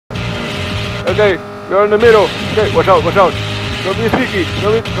Okay, you're in the middle. Okay, watch out, watch out. Don't be sneaky.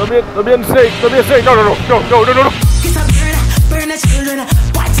 Don't be unsafe. Don't be unsafe. No.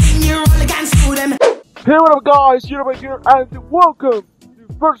 Hey, what up, guys? You're right here, and welcome to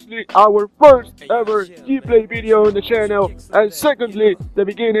firstly our first ever gameplay video on the channel, and secondly the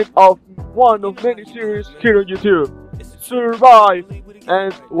beginning of one of many series here on YouTube. Survive.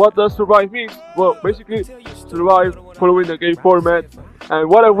 And what does survive mean? Well, basically survive following the game format. And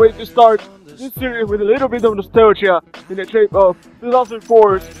what a way to start this series with a little bit of nostalgia in the shape of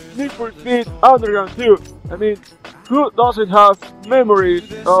 2004's Need for Speed Underground 2. I mean, who doesn't have memories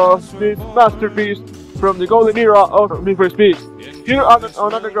of this masterpiece from the golden era of Need for Speed? Here on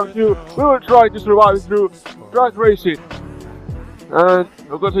Underground 2, we will try to survive through drag racing. And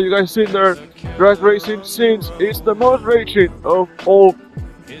of course, you guys seen there, drag racing, since it's the most racing of all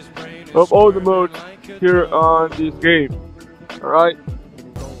the modes here on this game. Alright,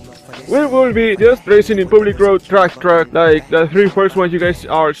 we will be just racing in public road track like the three first ones you guys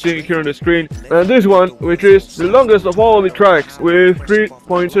are seeing here on the screen, and this one, which is the longest of all the tracks with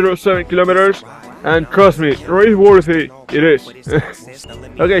 3.07 kilometers. And trust me, race worthy it is.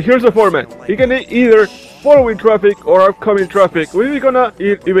 Okay, here's the format. You can either following traffic or upcoming traffic. We're gonna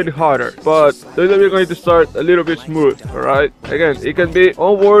hit even harder, but we're going to start a little bit smooth. Alright, again, it can be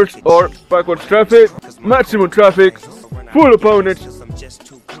onwards or backwards traffic, maximum traffic, full opponents,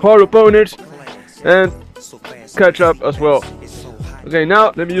 hard opponents, and catch up as well. Okay,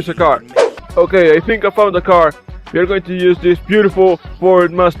 now let me use a car. Okay, I think I found a car. We are going to use this beautiful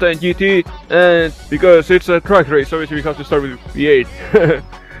Ford Mustang GT, and because it's a track race, obviously we have to start with V8.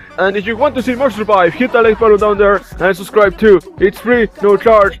 And if you want to see more Survive, hit that like button down there and subscribe too. It's free, no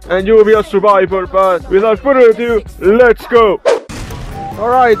charge, and you will be a survivor. But without further ado, let's go!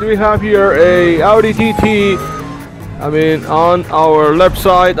 Alright, we have here a Audi TT. I mean, on our left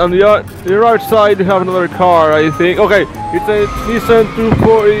side. On the right side we have another car, I think. Okay, it's a Nissan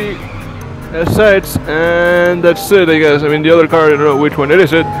 240 sets, and that's it, I guess. I mean, the other car, I don't know which one it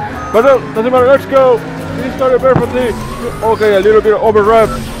is, but no, doesn't matter. Let's go. We started perfectly. Okay, a little bit of over wrap.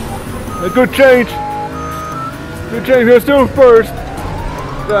 A good change. Good change. We're still first.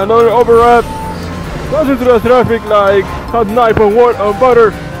 Yeah, another over wrap. Goes into the traffic like hot knife on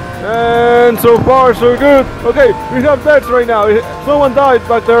butter. And so far, so good. Okay, we have deaths right now. Someone died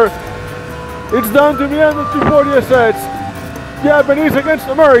back there. It's down to the end of 240 sets. Japanese against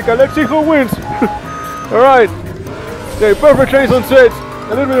America. Let's see who wins. Alright. Okay, perfect change on sets.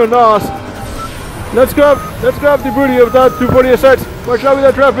 A little bit of NOS. Let's grab the booty of that 240 sets. Watch out with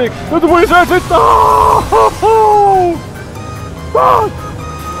that traffic. The 240 sets. It's fuck!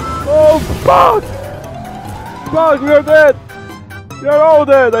 Oh fuck! Fuck, we are dead. We are all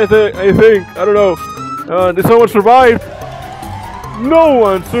dead, I think. I don't know. Did someone survive? No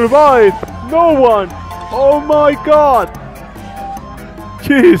one survived. No one. Oh my god.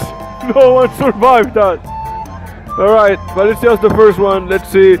 Jeez, no one survived that. Alright, but it's just the first one. Let's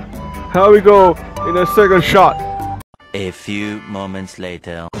see how we go in a second shot. A few moments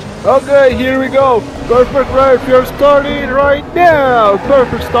later. Okay, here we go. Perfect right. We are starting right now.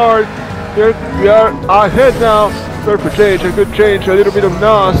 Perfect start. Here we are ahead now. Perfect change, a good change, a little bit of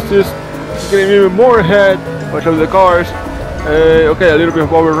NOS, just getting even more ahead. Watch out the cars. Okay, a little bit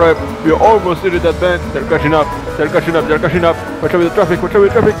of over rep. We almost did it that bend. They're catching up. They're catching up. They're catching up. Watch out with the traffic. Watch out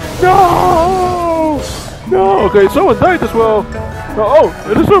with the traffic. No! No. Okay, someone died as well. Oh,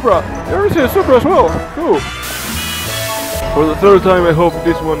 there's a Supra. There is a Supra as well. Cool. For the third time, I hope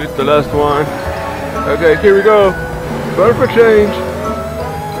this one is the last one. Okay, here we go. Perfect change.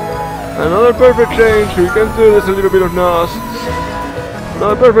 Another perfect change. We can do this. A little bit of NOS.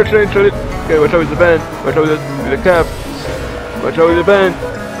 Another perfect change. Okay, watch out with the bend. Watch out with the cap. Watch out with the bend.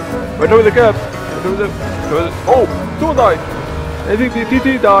 Watch out with the cap. Watch out with the... Oh! Someone died! I think the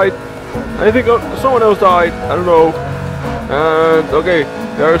TT died. I think someone else died. I don't know. And okay,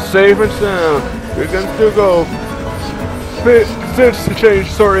 they are safe and sound. We can still go. Since the change,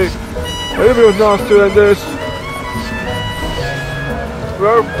 sorry. A little bit of NOS to end this.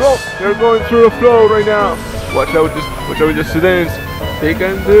 They're going through a flow right now. Watch out with the sedans. They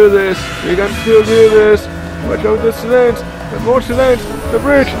can do this. We can still do this. Watch out with the sedans. The more sedans. The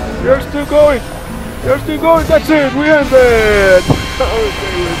bridge. You're still going. You're still going. That's it. We ended.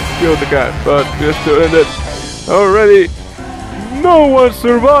 Okay, we killed the cat, but we still ended. Already. No one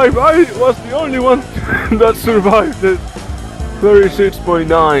survived. I was the only one that survived it.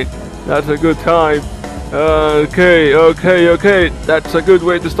 36.9. That's a good time. Okay. That's a good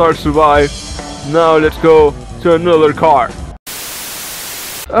way to start Survive. Now let's go to another car.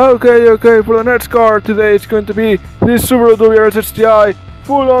 Okay, for the next car today it's going to be this Subaru WRX STI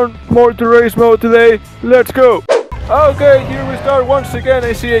full on multi race mode today. Let's go. Okay, here we start once again.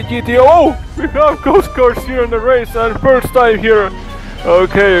 I see a GTO. Oh, we have ghost cars here in the race and first time here.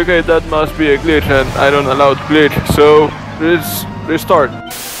 Okay, that must be a glitch and I don't allow glitch. So let's restart.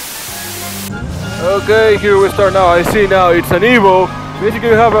 Okay, here we start now. I see now it's an Evo. Basically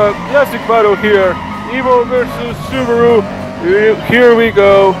we have a classic battle here. Evo versus Subaru. Here we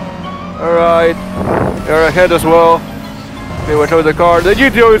go. Alright. You're ahead as well. Okay, watch out the car. The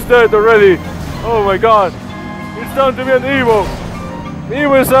GTO is dead already. Oh my god. It's down to me and Evo.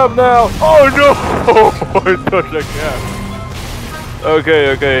 Evo is up now. Oh no! I touched the gas.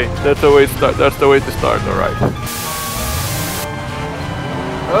 Okay. That's the way to start. That's the way to start. Alright.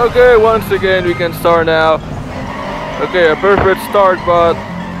 Okay, once again we can start now. Okay, a perfect start, but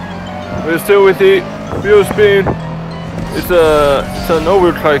we're still with the wheel spin. It's an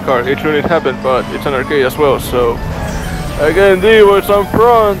overtry car. It shouldn't happen, but it's an arcade as well. So again, Evo is on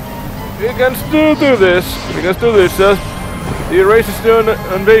front. We can still do this. The race is still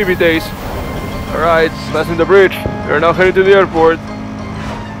on baby days. Alright, passing the bridge. We are now heading to the airport.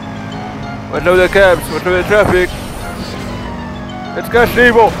 Watch out the cabs, watch out the traffic. Let's catch the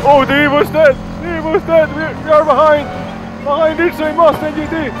Evo. Oh, the Evo's dead. We are behind. It's a Mustang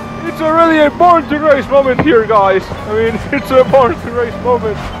GT. It's already a born to race moment here, guys. I mean, it's a born to race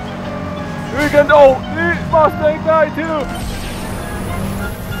moment. We can, the Mustang died too.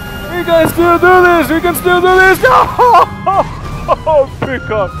 We can still do this. Oh,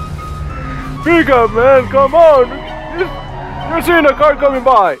 pick up, man. Come on. You're seeing a car coming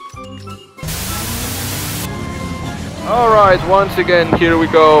by. Alright, once again, here we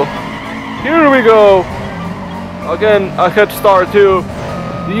go. Again, a head start too.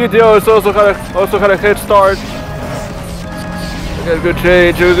 The GTO is also had a head start. Okay, good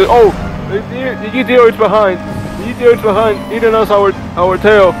change. Oh, the GTO is behind. Eating us our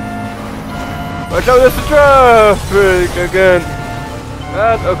tail. Watch out, there's the traffic again.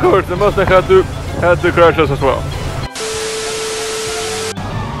 And of course, the Mustang had to crash us as well.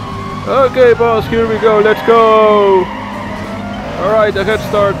 Okay, boss, here we go. Let's go. Alright, a head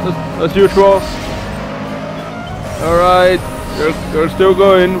start as usual. Alright, they're still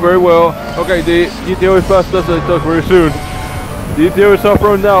going very well. Okay, the GTO is past us, I thought, very soon. The GTO is up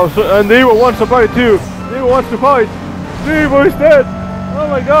front now, and the Evo wants to fight too. The Evo is dead. Oh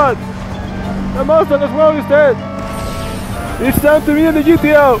my god. The Mustang as well is dead. It's time to me and the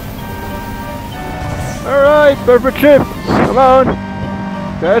GTO. Alright, perfect shift. Come on.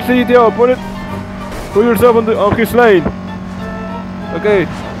 Catch the GTO, put yourself on his lane. Okay.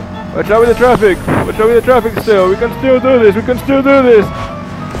 Watch out with the traffic. Still. We can still do this.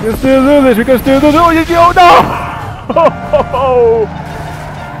 Oh, GTO, no!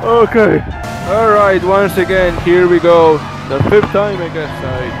 Okay. Alright, once again, here we go. The 5th time, I guess.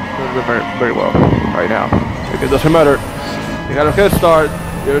 I don't remember very well right now. Okay, doesn't matter. You got a head start.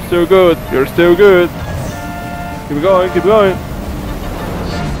 You're still good. Keep going.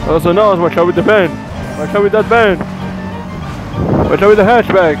 Also knows, watch out with the bend. Watch out with that bend. Watch out with the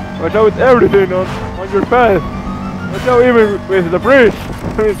hatchback. Watch out with everything on your path. Watch out even with the bridge.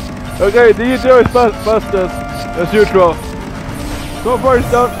 Okay, the GTO is past us as usual. So far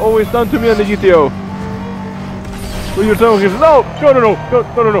it's always down to me and the GTO. Put yourself on his... No!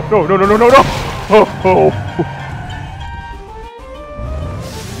 Oh.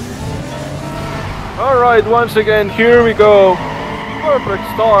 Alright, once again, here we go. Perfect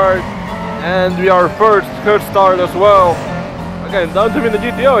start. And we are first head start as well. Again, down to me in the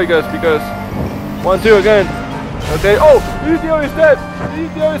GTO, I guess, because 1-2 again. Okay, oh, the GTO is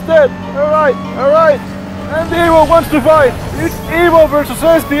dead. Alright. And Evo wants to fight. It's Evo versus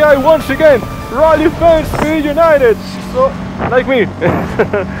SDI once again. Rally fans be united. So, like me.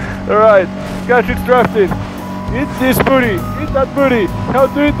 Alright, catch it drafting. Eat this booty. Eat that booty. How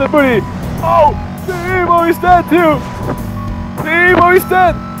to eat the booty. Oh, the Evo is dead too.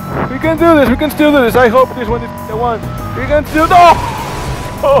 We can do this. I hope this one is the one. We can still... No!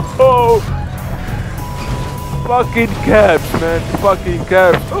 Oh! Fucking cabs, man.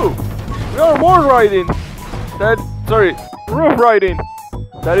 Oh! We are wall riding. Roof riding.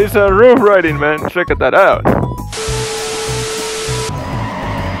 That is a roof riding, man. Check that out.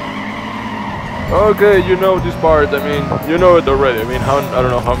 Okay, you know this part. I mean, you know it already. I mean, I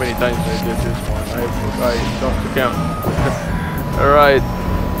don't know how many times I did this one. I lost the count. Alright.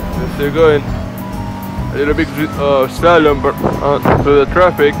 We're still going. A little bit slalom through the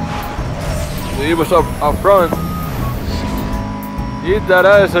traffic. The Evo's up front. Eat that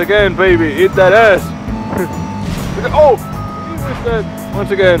ass again, baby. Eat that ass. Oh! The Evo's dead.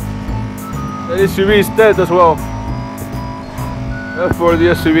 Once again. The SUV is dead as well. F for the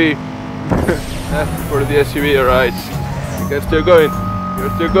SUV. F for the SUV, alright. You guys still going.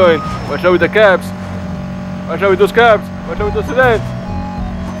 You're still going. Watch out with the cabs. Watch out with those cabs. Watch out with those sedans.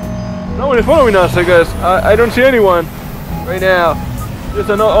 No one is following us, I guess. I don't see anyone right now.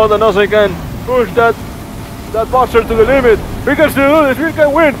 Just all the nose I can push that boxer to the limit. We can still do this. We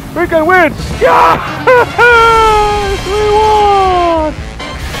can win. We can win. Yeah! We won!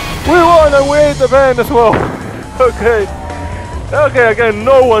 We won and we ate the van as well. Okay. Okay, again,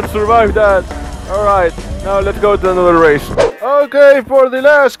 no one survived that. Alright, now let's go to another race. Okay, for the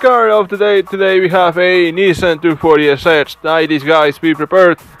last car of the day, today we have a Nissan 240SX. Ladies, guys, be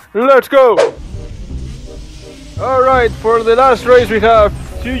prepared. Let's go! Alright, for the last race we have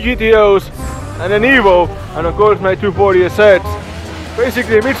 2 GTOs and an Evo, and of course my 240SX.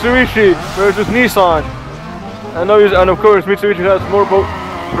 Basically Mitsubishi versus Nissan. And of course Mitsubishi has more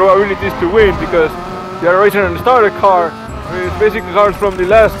probabilities to win because they are racing on a starter car. It's basically cars from the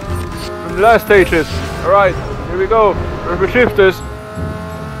last stages. Alright, here we go. Perfect shifters.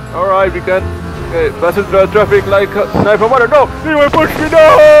 Alright, we can pass it through traffic like a knife of butter. No! He will push me!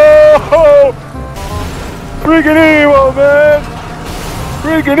 No! Freaking Evo, man!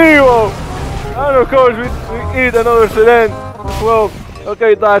 Freaking Evo! And of course we eat another sedan as well.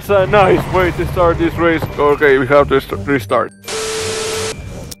 Okay, that's a nice way to start this race. Okay, we have to restart.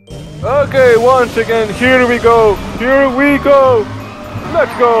 Okay, once again, here we go. Here we go.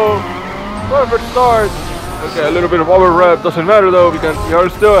 Let's go. Perfect start. Okay, a little bit of over rev, doesn't matter though, because we are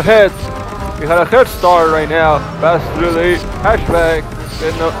still ahead. We had a head start right now. Pass through the hatchback,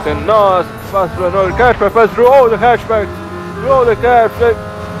 then NOS, pass through another hatchback, pass through all the hatchbacks, through all the cabs.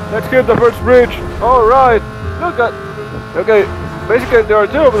 Let's get the first bridge. Alright, look at. Okay, basically there are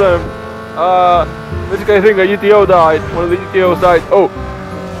 2 of them. Basically I think a GTO died. One of the GTOs died. Oh,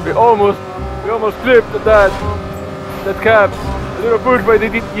 we almost clipped that cab. A little push by the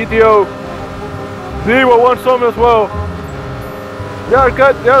GTO. The Evo won some as well. They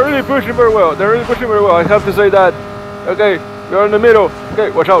are really pushing very well. They're really pushing very well. I have to say that. Okay, you're in the middle.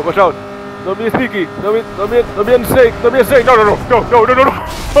 Okay, watch out, watch out. Don't be sneaky. Don't be a mistake. Don't be a mistake. No.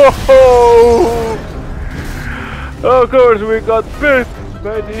 Oh! Of course, we got bit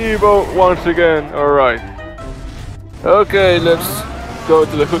by the Evo once again. All right. Okay, let's go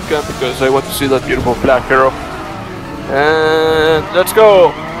to the hood cam because I want to see that beautiful black arrow. And let's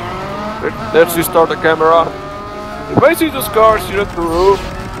go. Let's restart the camera. If I see those cars here in Peru,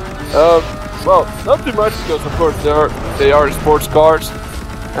 well, not too much because of course they are sports cars,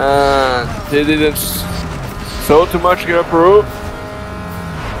 and they didn't sell too much here in Peru.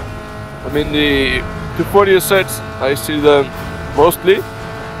 I mean the 240SX, I see them mostly.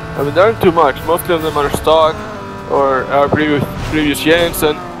 I mean, there aren't too much. Mostly of them are stock or are previous gens.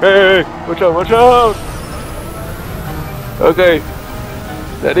 And hey, watch out, watch out! Okay,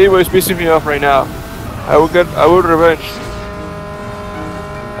 that Evo is pissing me off right now. I will revenge.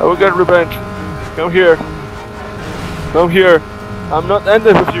 I will get revenge. Come here. Come here. I'm not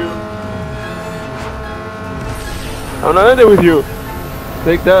ending with you. I'm not ending with you.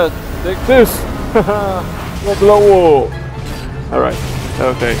 Take that. Take this. Not low. Alright.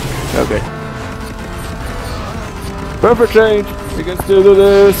 Okay. Okay. Perfect change. We can still do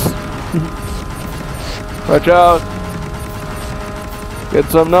this. Watch out. Get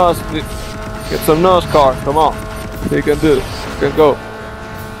some NOS. Get some NOS car. Come on. You can do it. You can go.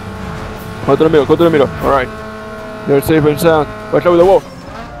 Go to the middle. Go to the middle. Alright. They're safe and sound. Watch out with the wall.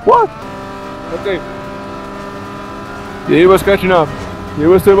 What? Okay. He was catching up. He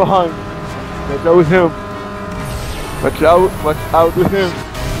was still behind. Watch out with him. Watch out with him.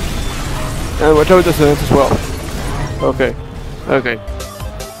 And watch out with the sedans as well. Okay. Okay.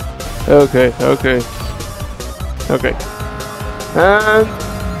 Okay. Okay. Okay. And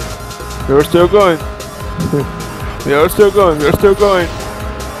we're still going. We are still going. We are still going.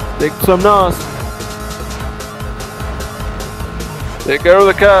 Take some NOS. Take care of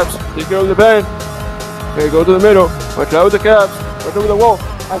the cabs. Take care of the van. Okay, go to the middle. Watch out with the cabs. Watch out with the wall.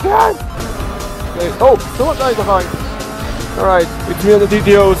 Again! Okay. Oh, someone died behind. Alright, it's me and the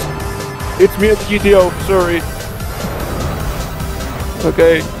GTOs. It's me and the GTO. Sorry.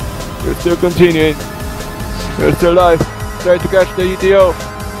 Okay. We're still continuing. We're still alive. Try to catch the GTO.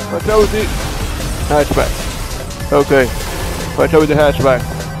 Watch out with the hatchback. Okay. Watch out with the hatchback.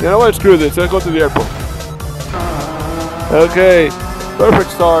 You know what? Screw this. Let's go to the airport. Okay. Perfect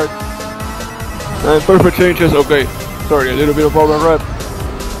start. And perfect changes. Okay. Sorry, a little bit of over rep.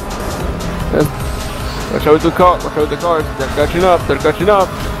 Watch out with the car. Watch out with the cars. They're catching up. They're catching up.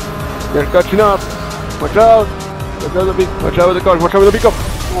 They're catching up. Watch out. Watch out with the cars. Watch out with the pickup.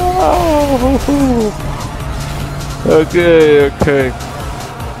 Oh. Okay.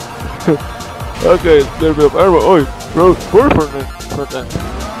 Okay, a little bit of armor. Oh, bro, Phonat.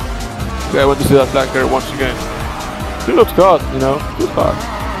 Okay, I want to see that black hair once again. She looks hot, you know. She's hot.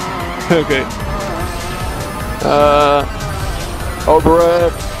 Okay.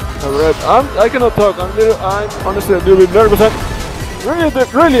 Overrep. I cannot talk. I'm honestly a little bit nervous.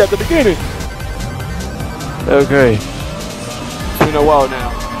 Really at the beginning. Okay. It's been a while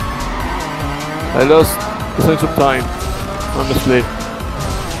now. I lost the sense of time, honestly.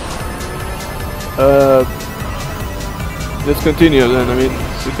 Let's continue then. I mean,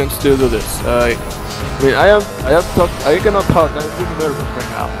 we can still do this. I cannot talk. I'm really nervous right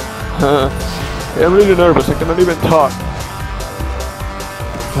now. I'm really nervous. I cannot even talk.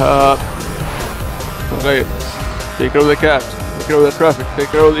 Okay. Take care of the cats. Take care of the traffic. Take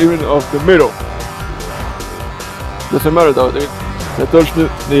care of even of the middle. Doesn't matter though. They touched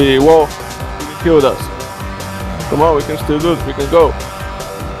the wall. They killed us. Come on, we can still do it. We can go.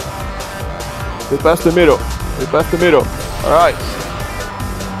 We passed the middle. Alright.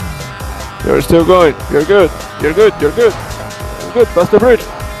 You're still going. You're good. Pass the bridge.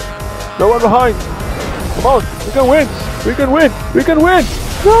 No one behind. Come on. We can win.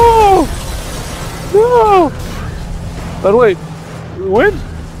 No. But wait. We win?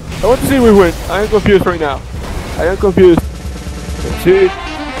 I want to see we win. I am confused right now. Let's see.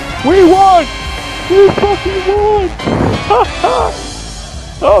 We won! We fucking won!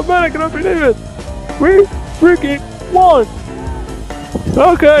 Oh man, I cannot believe it! We freaking won!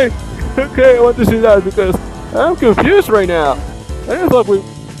 Okay, I want to see that because I'm confused right now. I thought we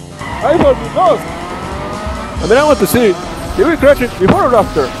lost. I mean, I want to see. Did we crash it before or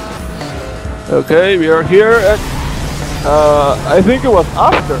after? Okay, we are here and I think it was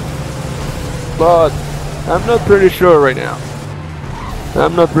after, but I'm not pretty sure right now.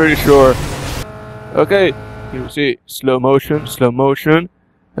 Okay, you see slow motion.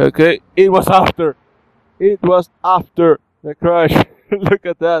 Okay, it was after the crash. Look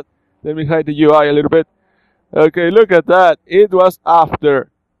at that. Let me hide the UI a little bit. Okay, look at that. It was after.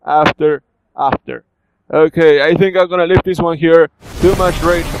 Okay, I think I'm gonna leave this one here. Too much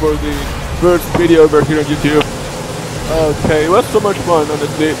rage for the first video over here on YouTube. Okay, it was so much fun,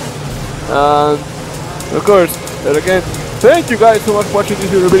 honestly. And of course, and again, thank you guys so much for watching this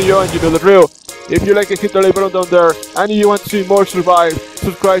video, and you know the drill. If you like it, hit the like button down there, and if you want to see more Survive,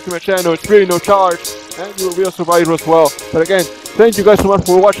 subscribe to my channel. It's really no charge, and you will be a survivor as well. But again, thank you guys so much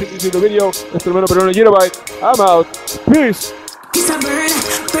for watching this video. It's the I'm out. Peace. It's a burn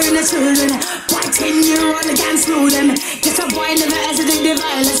the children. Why 10 year old against them? Get a boy never hesitate the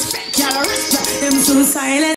violence. Y'all respect them so silent.